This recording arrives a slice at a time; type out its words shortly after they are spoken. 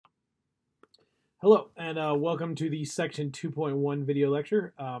Hello, and welcome to the Section 2.1 video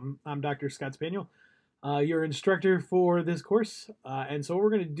lecture. I'm Dr. Scott Spaniel, your instructor for this course. And so what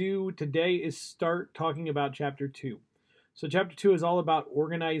we're going to do today is start talking about Chapter 2. So Chapter 2 is all about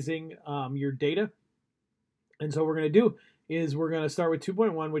organizing your data. And so what we're going to do is we're going to start with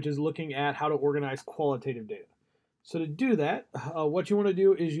 2.1, which is looking at how to organize qualitative data. So to do that, what you want to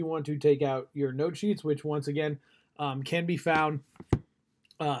do is you want to take out your note sheets, which once again can be found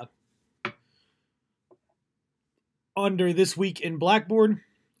under This Week in Blackboard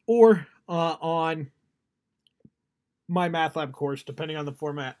or on my math lab course, depending on the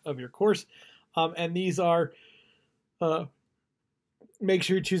format of your course. And these are, make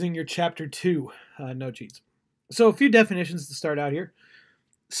sure you're choosing your Chapter 2 note sheets. So a few definitions to start out here.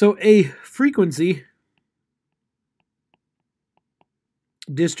 So a frequency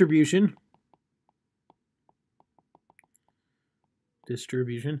distribution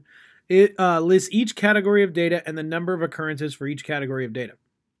it lists each category of data and the number of occurrences for each category of data.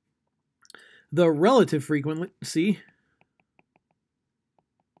 The relative frequency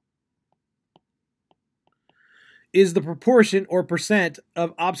is the proportion or percent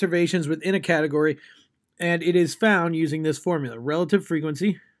of observations within a category, and it is found using this formula. Relative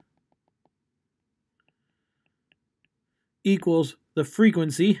frequency equals the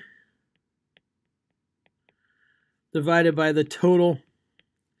frequency divided by the total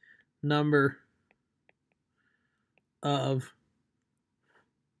number of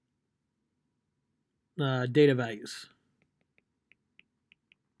data values.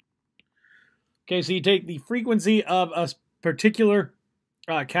 Okay, so you take the frequency of a particular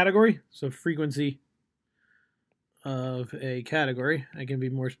category, so frequency of a category, I can be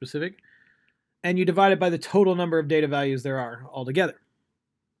more specific, and you divide it by the total number of data values there are altogether.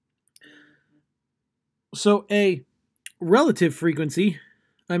 So a relative frequency,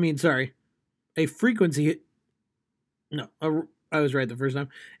 I was right the first time.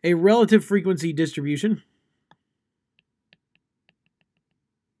 A relative frequency distribution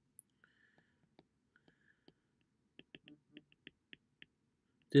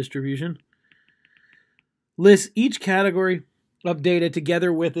lists each category of data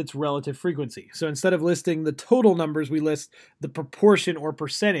together with its relative frequency. So instead of listing the total numbers, we list the proportion or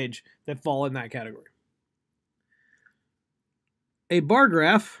percentage that fall in that category. A bar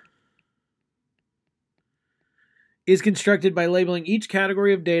graph is constructed by labeling each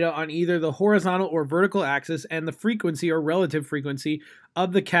category of data on either the horizontal or vertical axis and the frequency or relative frequency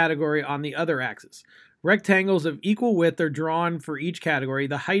of the category on the other axis. Rectangles of equal width are drawn for each category.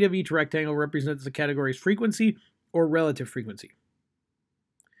 The height of each rectangle represents the category's frequency or relative frequency.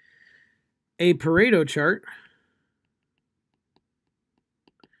 A Pareto chart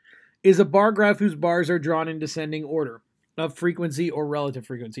is a bar graph whose bars are drawn in descending order of frequency or relative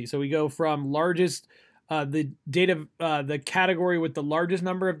frequency. So we go from largest, the category with the largest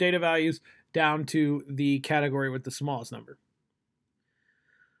number of data values down to the category with the smallest number.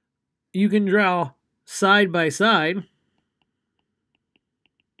 You can draw side by side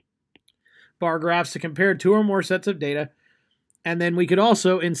bar graphs to compare two or more sets of data, and then we could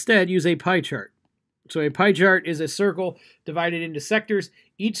also instead use a pie chart. So a pie chart is a circle divided into sectors.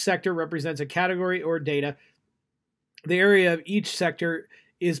 Each sector represents a category or data. The area of each sector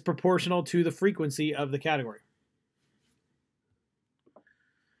is proportional to the frequency of the category.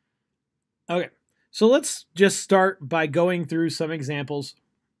 Okay, so let's just start by going through some examples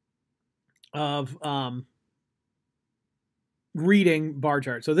of reading bar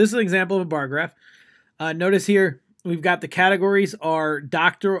charts. So this is an example of a bar graph. Notice here we've got the categories are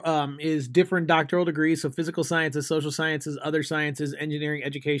different doctoral degrees, so physical sciences, social sciences, other sciences, engineering,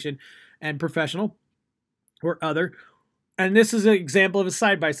 education, and professional or other. And this is an example of a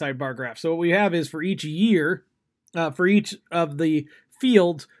side-by-side bar graph. So what we have is for each year, for each of the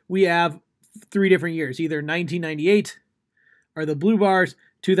fields, we have 3 different years. Either 1998 are the blue bars,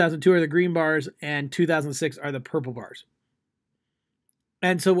 2002 are the green bars, and 2006 are the purple bars.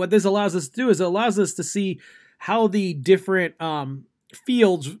 And so what this allows us to do is it allows us to see how the different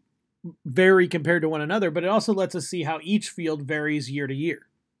fields vary compared to one another, but it also lets us see how each field varies year to year.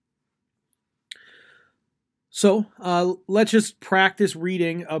 So let's just practice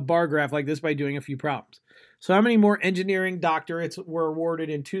reading a bar graph like this by doing a few problems. So how many more engineering doctorates were awarded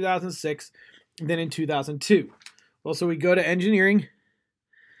in 2006 than in 2002? Well, so we go to engineering,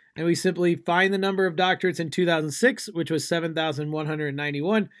 and we simply find the number of doctorates in 2006, which was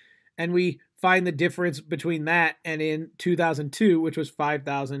 7,191, and we find the difference between that and in 2002, which was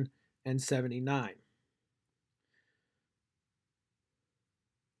 5,079.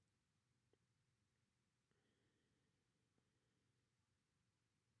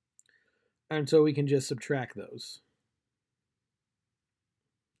 And so we can just subtract those.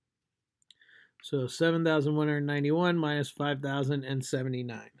 So 7,191 minus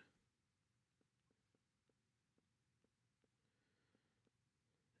 5,079.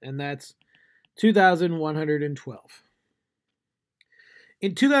 And that's 2,112.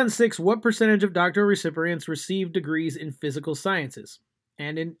 In 2006, what percentage of doctoral recipients received degrees in physical sciences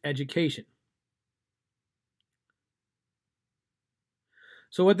and in education?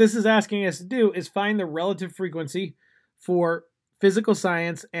 So what this is asking us to do is find the relative frequency for physical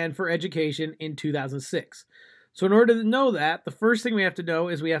science and for education in 2006. So in order to know that, the first thing we have to know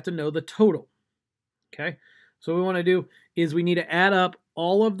is we have to know the total. Okay? So what we want to do is we need to add up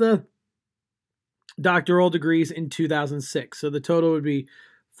all of the doctoral degrees in 2006. So the total would be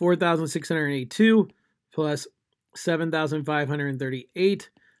 4,682 plus 7,538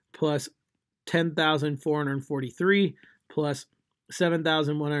 plus 10,443 plus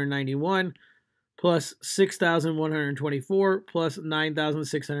 7,191 plus 6,124 plus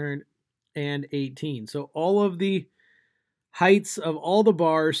 9,618. So all of the heights of all the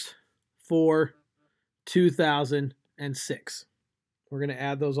bars for 2006. We're going to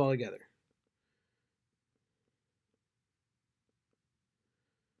add those all together.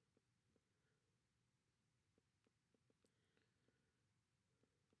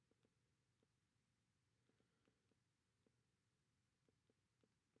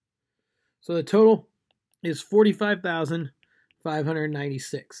 So the total is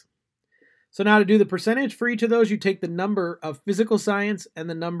 45,596. So now to do the percentage for each of those, you take the number of physical science and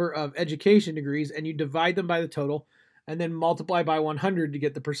the number of education degrees and you divide them by the total and then multiply by 100 to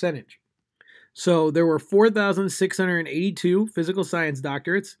get the percentage. So there were 4,682 physical science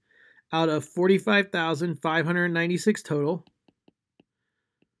doctorates out of 45,596 total.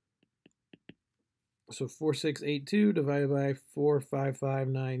 So 4682 divided by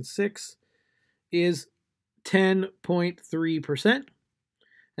 45596 is 10.3%. And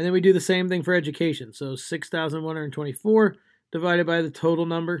then we do the same thing for education. So 6,124 divided by the total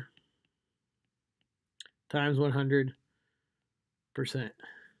number times 100%.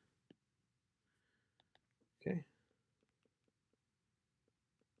 Okay.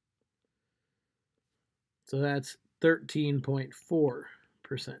 So that's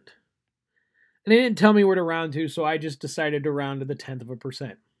 13.4%. And they didn't tell me where to round to, so I just decided to round to the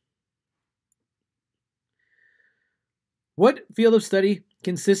 0.1%. What field of study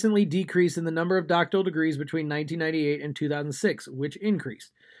consistently decreased in the number of doctoral degrees between 1998 and 2006? Which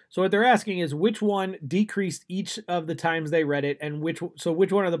increased? So what they're asking is which one decreased each of the times they read it, and which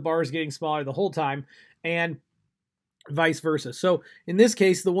one are the bars getting smaller the whole time, and vice versa. So in this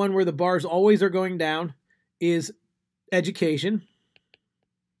case, the one where the bars always are going down is education,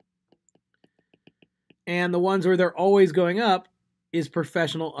 and the ones where they're always going up is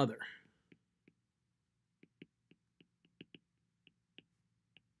professional other.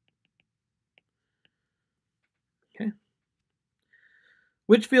 Okay.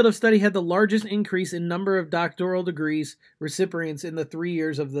 Which field of study had the largest increase in number of doctoral degrees recipients in the 3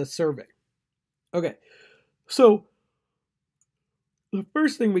 years of the survey? Okay, so the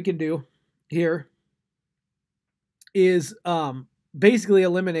first thing we can do here is basically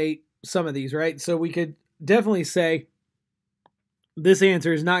eliminate some of these, right? So we could definitely say this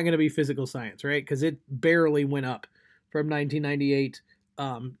answer is not going to be physical science, right? Because it barely went up from 1998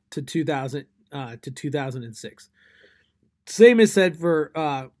 to 2000 to 2006. Same is said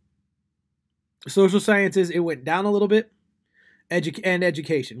for social sciences. It went down a little bit. And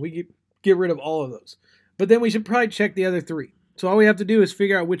education. We get rid of all of those. But then we should probably check the other three. So all we have to do is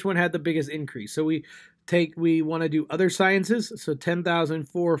figure out which one had the biggest increase. So we want to do other sciences. So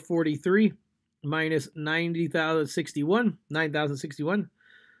 10,443 minus 9,061.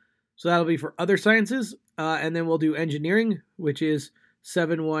 So that'll be for other sciences. And then we'll do engineering, which is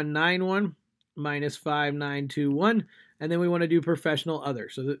 7,191 minus 5,921. And then we want to do professional other.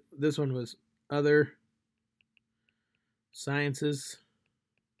 So this one was other sciences,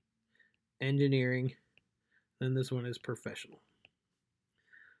 engineering, and this one is professional.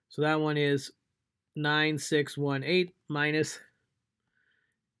 So that one is 9,618 minus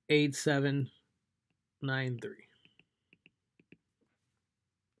 8,793.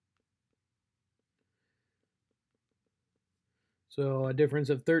 So a difference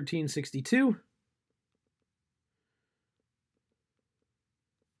of 1,362.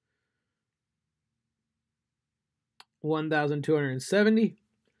 $1,270,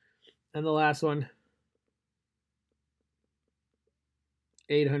 and the last one,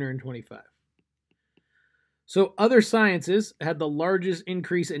 $825. So other sciences had the largest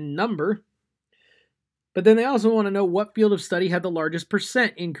increase in number But then they also want to know what field of study had the largest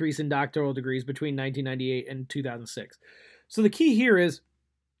percent increase in doctoral degrees between 1998 and 2006. So the key here is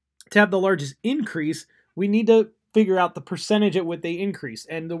to have the largest increase, we need to figure out the percentage at what they increase.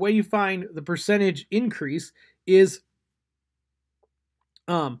 And the way you find the percentage increase is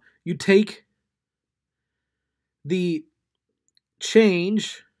you take the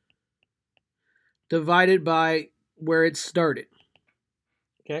change divided by where it started.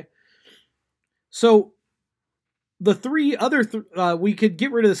 Okay. So the three other, we could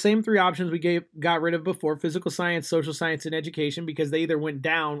get rid of the same three options we got rid of before: physical science, social science, and education, because they either went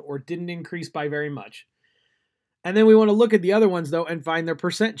down or didn't increase by very much. And then we want to look at the other ones, though, and find their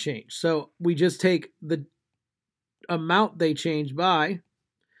percent change. So we just take the amount they changed by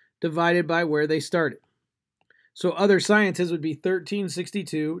divided by where they started. So other sciences would be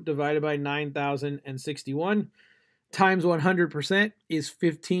 1362 divided by 9,061 times 100% is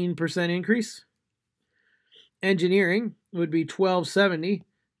 15% increase. Engineering would be 1270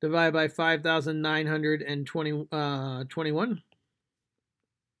 divided by 5,921.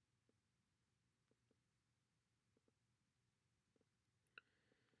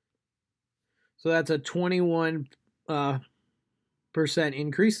 So that's a 21%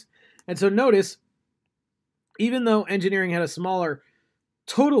 increase. And so notice, even though engineering had a smaller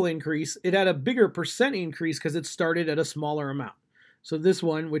total increase, it had a bigger percent increase because it started at a smaller amount. So this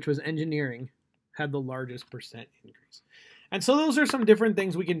one, which was engineering, had the largest percent increase. And so those are some different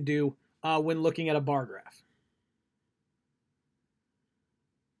things we can do when looking at a bar graph.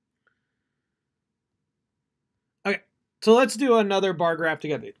 Okay, so let's do another bar graph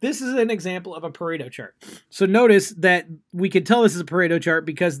together. This is an example of a Pareto chart. So notice that we can tell this is a Pareto chart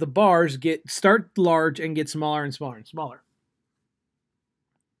because the bars start large and get smaller and smaller and smaller.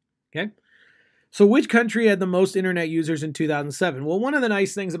 Okay. So which country had the most internet users in 2007? Well, one of the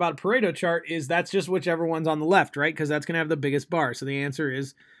nice things about a Pareto chart is that's just whichever one's on the left, right? Because that's going to have the biggest bar. So the answer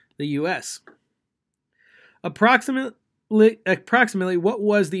is the US. Approximately, what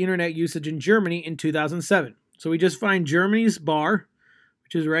was the internet usage in Germany in 2007? So we just find Germany's bar,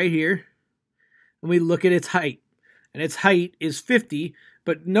 which is right here, and we look at its height. And its height is 50,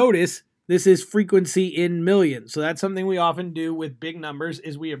 but notice this is frequency in millions. So that's something we often do with big numbers,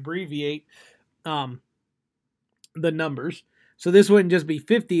 is we abbreviate the numbers. So this wouldn't just be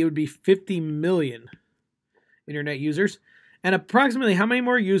 50, it would be 50 million internet users. And approximately how many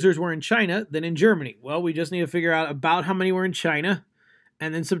more users were in China than in Germany? Well, we just need to figure out about how many were in China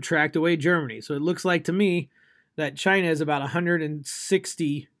and then subtract away Germany. So it looks like to me that China is about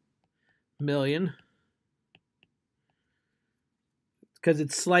 160 million, because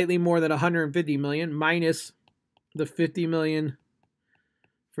it's slightly more than 150 million minus the 50 million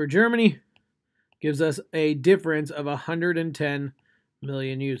for Germany gives us a difference of 110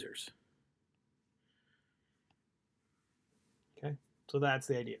 million users. Okay, so that's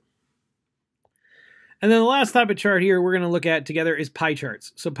the idea. And then the last type of chart here we're going to look at together is pie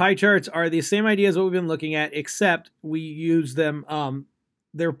charts. So pie charts are the same idea as what we've been looking at, except we use them,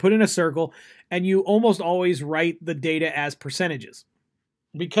 they're put in a circle, and you almost always write the data as percentages.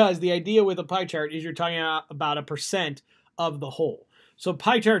 Because the idea with a pie chart is you're talking about a percent of the whole. So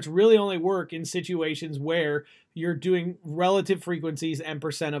pie charts really only work in situations where you're doing relative frequencies and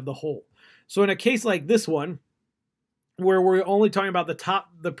percent of the whole. So in a case like this one, where we're only talking about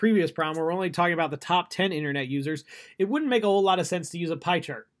the previous problem, we're only talking about the top 10 internet users, it wouldn't make a whole lot of sense to use a pie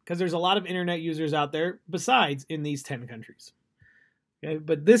chart because there's a lot of internet users out there besides in these 10 countries. Okay?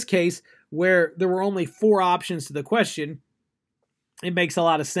 But this case, where there were only 4 options to the question, it makes a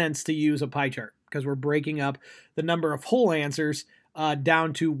lot of sense to use a pie chart because we're breaking up the number of whole answers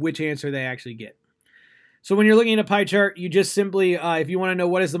down to which answer they actually get. So when you're looking at a pie chart, you just simply, if you want to know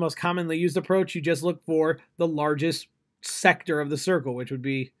what is the most commonly used approach, you just look for the largest sector of the circle, which would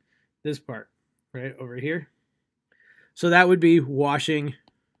be this part right over here. So that would be washing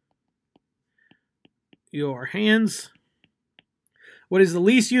your hands. What is the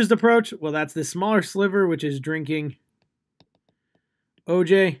least used approach? Well, that's the smaller sliver, which is drinking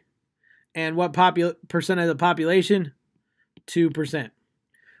OJ. And what percent of the population? 2%.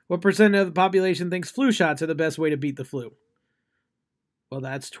 What percent of the population thinks flu shots are the best way to beat the flu? Well,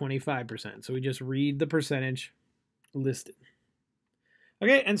 that's 25%. So we just read the percentage listed.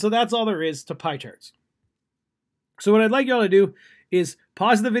 Okay, and so that's all there is to pie charts. So what I'd like y'all to do is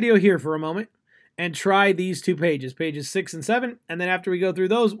pause the video here for a moment and try these 2 pages, pages 6 and 7, and then after we go through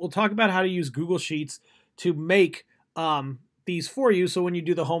those, we'll talk about how to use Google Sheets to make these for you, so when you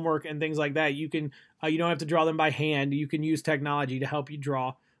do the homework and things like that, you can you don't have to draw them by hand. You can use technology to help you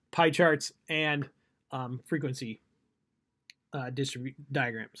draw pie charts and frequency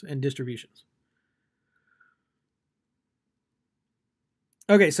diagrams and distributions.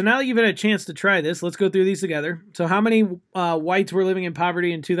 Okay, so now that you've had a chance to try this, let's go through these together. So how many whites were living in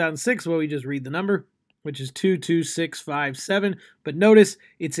poverty in 2006? Well, we just read the number, which is 22657. But notice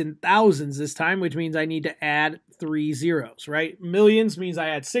it's in thousands this time, which means I need to add 3 zeros, right? Millions means I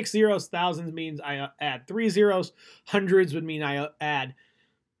add 6 zeros. Thousands means I add 3 zeros. Hundreds would mean I add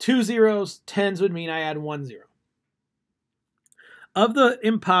 2 zeros. Tens would mean I add 1 zero. Of the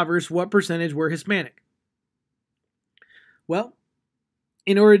impoverished, what percentage were Hispanic? Well,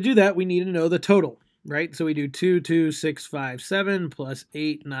 in order to do that, we need to know the total, right? So we do 22657 plus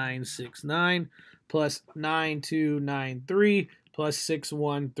 8969 plus 9293 plus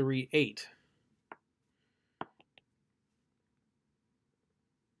 6138.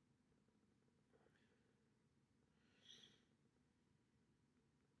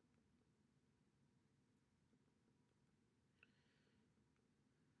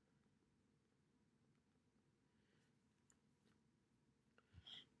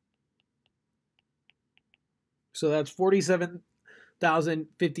 So that's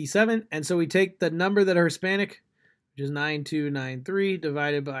 47,057. And so we take the number that are Hispanic, which is 9293,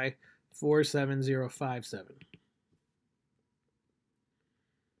 divided by 47057.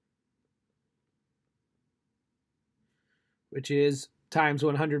 Which is times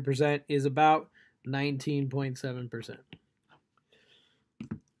 100% is about 19.7%.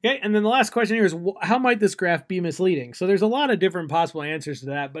 Okay, and then the last question here is, how might this graph be misleading? So there's a lot of different possible answers to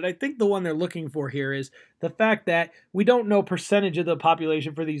that, but I think the one they're looking for here is the fact that we don't know percentage of the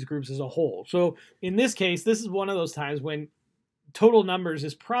population for these groups as a whole. So in this case, this is one of those times when total numbers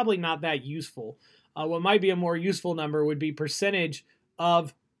is probably not that useful. What might be a more useful number would be percentage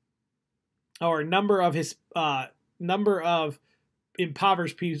of, or number of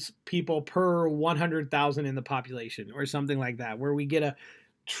impoverished people per 100,000 in the population, or something like that, where we get a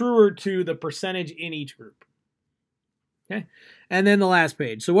truer to the percentage in each group. Okay, and then the last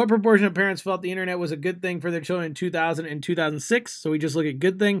page. So what proportion of parents felt the internet was a good thing for their children in 2000 and 2006? So we just look at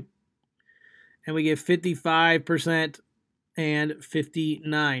good thing, and we get 55% and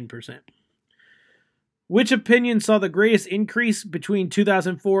 59%. Which opinion saw the greatest increase between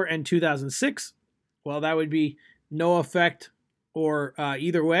 2004 and 2006? Well, that would be no effect or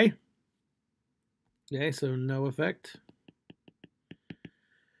either way. Okay, so no effect.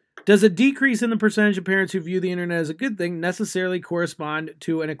 Does a decrease in the percentage of parents who view the internet as a good thing necessarily correspond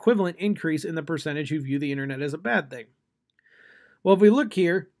to an equivalent increase in the percentage who view the internet as a bad thing? Well, if we look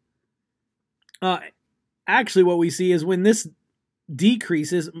here, actually what we see is when this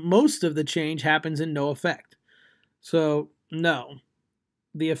decreases, most of the change happens in no effect. So, no.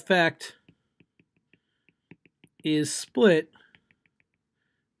 The effect is split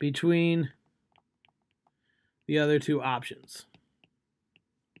between the other two options.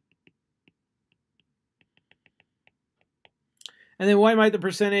 And then why might the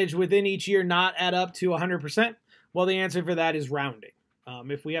percentage within each year not add up to 100%? Well, the answer for that is rounding.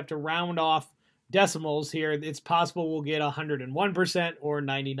 If we have to round off decimals here, it's possible we'll get 101% or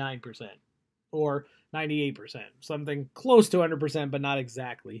 99% or 98%. Something close to 100%, but not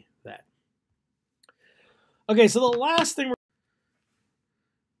exactly that. Okay, so the last thing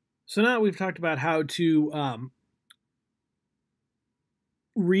so now we've talked about how to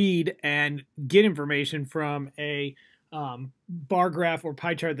read and get information from a bar graph or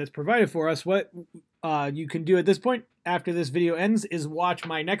pie chart that's provided for us. What you can do at this point after this video ends is watch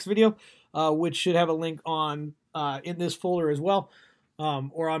my next video, which should have a link on in this folder as well,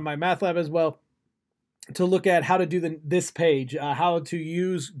 or on my math lab as well, to look at how to do this page, how to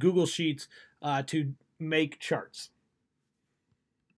use Google Sheets to make charts.